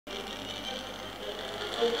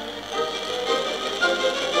Hey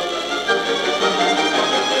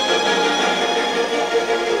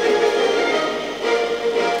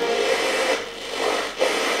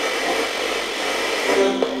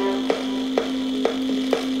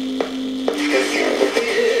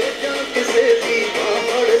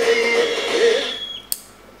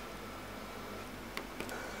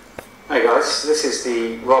guys, this is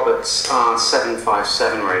the Roberts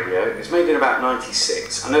R757 radio. It's made in about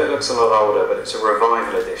 '96. I know it looks a lot older, but it's a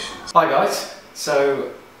revival edition. Hi guys,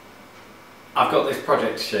 so I've got this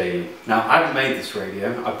project to show you. Now, I haven't made this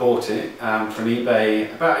radio. I bought it from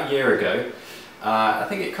eBay about a year ago. I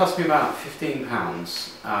think it cost me about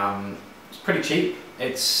 £15. It's pretty cheap.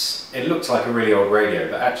 It looks like a really old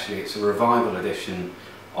radio, but actually it's a revival edition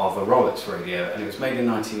of a Roberts radio, and it was made in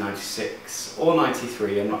 1996 or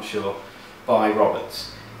 93, I'm not sure, by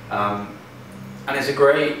Roberts. And it's a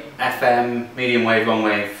great FM, medium wave, long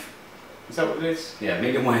wave, is that what it is? Yeah,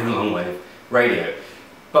 medium wave and long wave radio.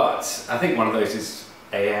 But I think one of those is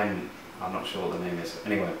AM, I'm not sure what the name is.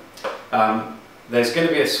 Anyway, there's going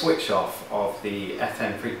to be a switch off of the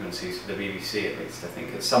FM frequencies for the BBC, at least I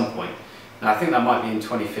think, at some point. Now I think that might be in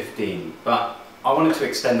 2015, but I wanted to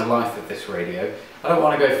extend the life of this radio. I don't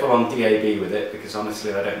want to go full on DAB with it because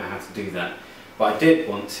honestly I don't know how to do that. But I did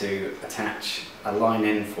want to attach a line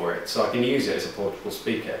in for it so I can use it as a portable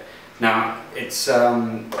speaker. Now it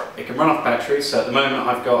can run off batteries, so at the moment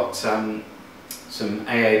I've got some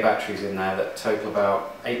AA batteries in there that total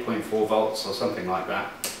about 8.4 volts or something like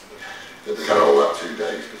that. Did they go all up 2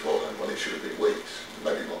 days before then when it should have been weeks,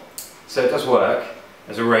 maybe more? So it does work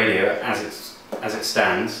as a radio as it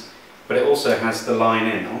stands. But it also has the line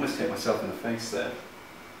in. I almost hit myself in the face there.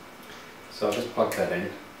 So I'll just plug that in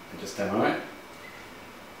and just demo it.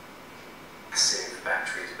 Massive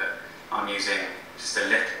batteries, but I'm using just a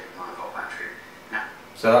little 9-volt battery now.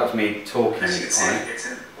 So that was me talking on it. It's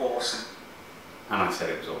an awesome. And I said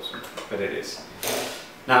it was awesome, but it is.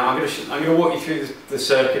 Now I'm going to walk you through the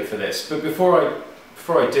circuit for this. But before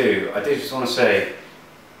I do, I did just want to say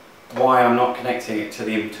why I'm not connecting it to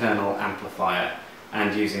the internal amplifier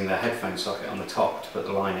and using the headphone socket on the top to put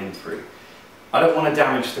the line in through. I don't want to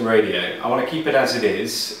damage the radio. I want to keep it as it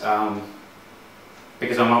is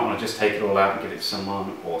because I might want to just take it all out and give it to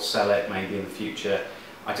someone or sell it maybe in the future.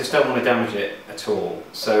 I just don't want to damage it at all.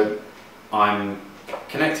 So I'm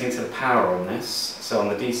connecting to the power on this, so on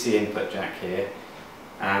the DC input jack here,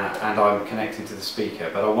 and I'm connecting to the speaker,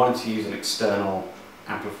 but I wanted to use an external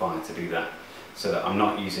amplifier to do that so that I'm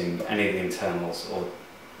not using any of the internals or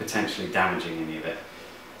potentially damaging any of it.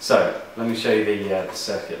 So let me show you the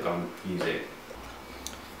circuit that I'm using.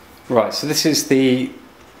 Right, so this is the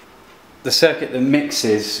circuit that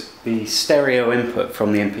mixes the stereo input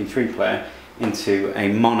from the MP3 player into a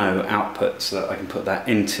mono output so that I can put that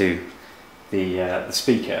into the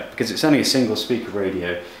speaker. Because it's only a single speaker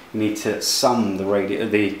radio, you need to sum the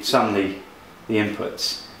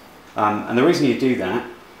inputs. And the reason you do that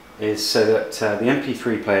is so that the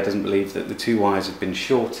MP3 player doesn't believe that the 2 wires have been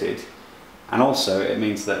shorted, and also it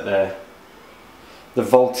means that the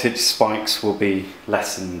voltage spikes will be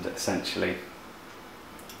lessened essentially.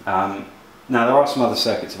 Now there are some other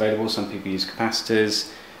circuits available. Some people use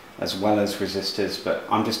capacitors as well as resistors, but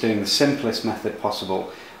I'm just doing the simplest method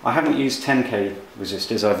possible. I haven't used 10k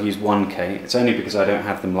resistors, I've used 1k. It's only because I don't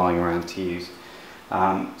have them lying around to use.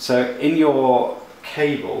 So in your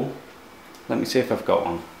cable, let me see if I've got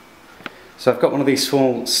one. So I've got one of these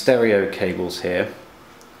small stereo cables here,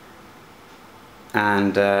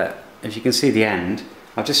 and as you can see the end,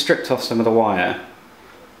 I've just stripped off some of the wire,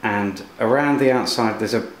 and around the outside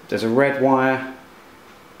there's a red wire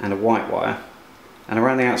and a white wire, and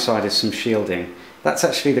around the outside is some shielding. That's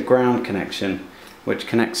actually the ground connection, which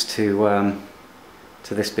connects to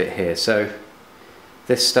this bit here. So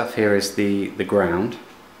this stuff here is the ground,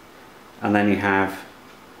 and then you have,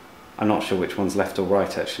 I'm not sure which one's left or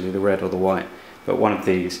right actually, the red or the white, but one of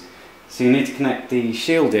these. So you need to connect the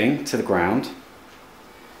shielding to the ground.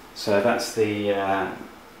 So that's the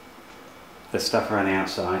stuff around the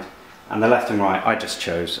outside, and the left and right I just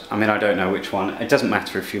chose. I mean, I don't know which one. It doesn't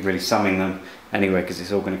matter if you're really summing them anyway, because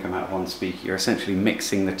it's all going to come out of one speaker. You're essentially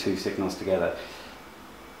mixing the 2 signals together.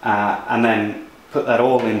 And then put that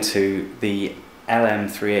all into the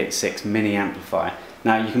LM386 mini amplifier.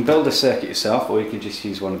 Now you can build a circuit yourself, or you can just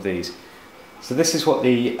use one of these. So this is what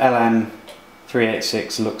the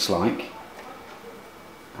LM386 looks like.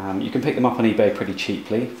 You can pick them up on eBay pretty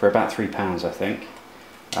cheaply for about £3, I think.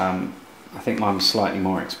 I think mine was slightly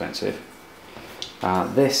more expensive.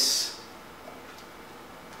 This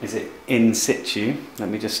is it in situ. Let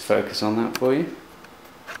me just focus on that for you.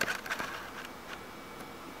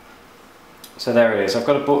 So there it is. I've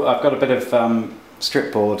got a bit of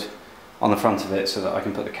strip board on the front of it so that I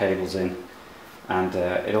can put the cables in, and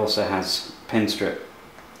it also has pin strip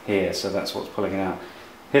here, so that's what's pulling it out.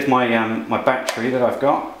 Here's my my battery that I've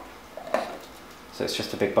got. So it's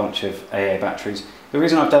just a big bunch of AA batteries. The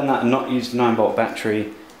reason I've done that and not used a 9-volt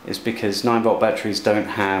battery is because 9-volt batteries don't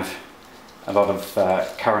have a lot of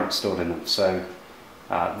current stored in them. So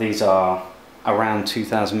these are around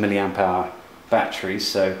 2000 milliamp hour batteries,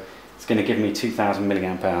 so it's going to give me 2000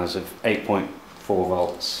 milliamp hours of 8.4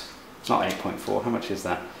 volts. It's not 8.4, how much is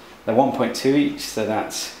that? They're 1.2 each, so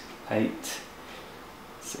that's 8,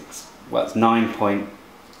 6, well it's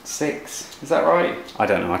 9.6, is that right? I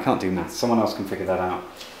don't know, I can't do maths, someone else can figure that out.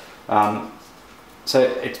 So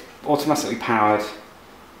it's automatically powered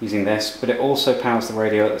using this, but it also powers the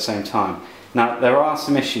radio at the same time. Now there are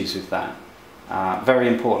some issues with that, very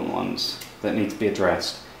important ones that need to be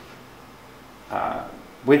addressed.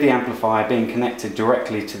 With the amplifier being connected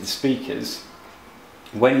directly to the speakers,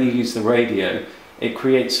 when you use the radio, it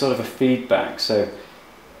creates sort of a feedback, so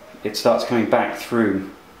it starts coming back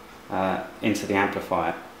through into the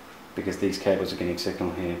amplifier, because these cables are getting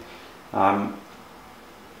signal here.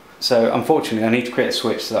 So unfortunately I need to create a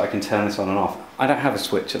switch so that I can turn this on and off. I don't have a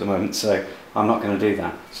switch at the moment, so I'm not going to do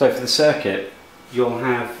that. So for the circuit, you'll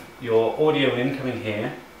have your audio in coming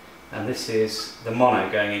here, and this is the mono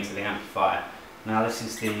going into the amplifier. Now this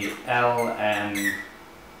is the LM386.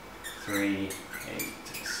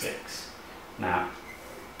 Now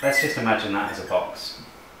let's just imagine that as a box,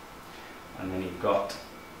 and then you've got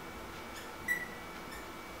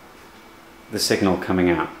the signal coming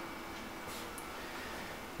out.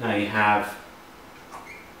 Now you have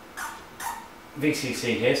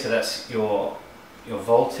VCC here, so that's your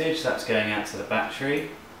voltage, that's going out to the battery,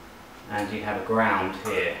 and you have a ground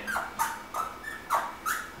here,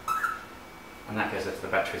 and that goes up to the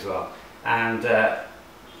battery as well. And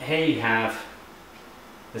here you have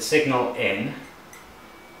the signal in,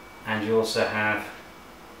 and you also have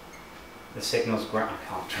the signal's ground. I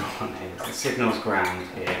can't draw on here. The signal's ground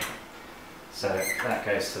here, so that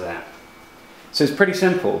goes to that. So it's pretty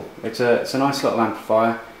simple. It's a nice little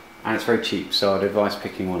amplifier, and it's very cheap, so I'd advise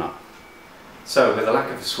picking one up. So with the lack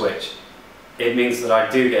of a switch, it means that I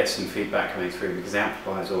do get some feedback coming through because the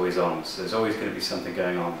amplifier is always on, so there's always going to be something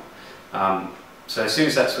going on. So as soon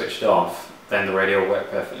as that's switched off, then the radio will work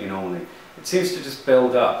perfectly normally. It seems to just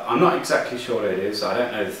build up. I'm not exactly sure what it is, I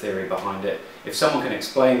don't know the theory behind it. If someone can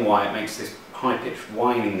explain why it makes this high-pitched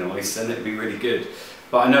whining noise, then it'd be really good.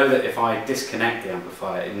 But I know that if I disconnect the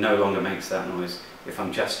amplifier, it no longer makes that noise if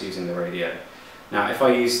I'm just using the radio. Now if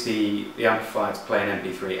I use the amplifier to play an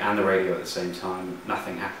MP3 and the radio at the same time,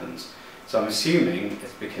 nothing happens. So I'm assuming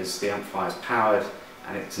it's because the amplifier is powered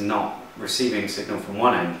and it's not receiving signal from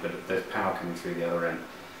one end, but there's power coming through the other end.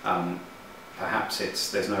 Perhaps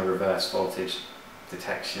there's no reverse voltage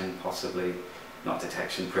detection, possibly, not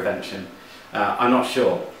detection, prevention. I'm not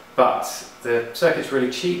sure, but the circuit's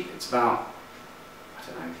really cheap. It's about, I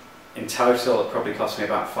don't know, in total it probably cost me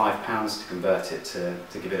about £5 to convert it to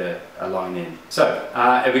give it a line in. So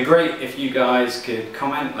it'd be great if you guys could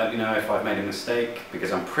comment, let me know if I've made a mistake,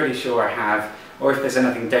 because I'm pretty sure I have, or if there's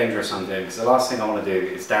anything dangerous I'm doing, because the last thing I want to do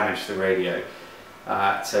is damage the radio.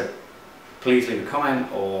 So please leave a comment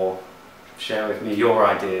or share with me your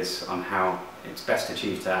ideas on how it's best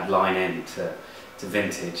achieved to add line in to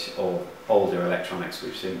vintage or older electronics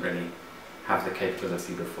which didn't really have the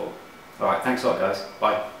capability before. Alright, thanks a lot guys,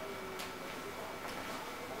 bye.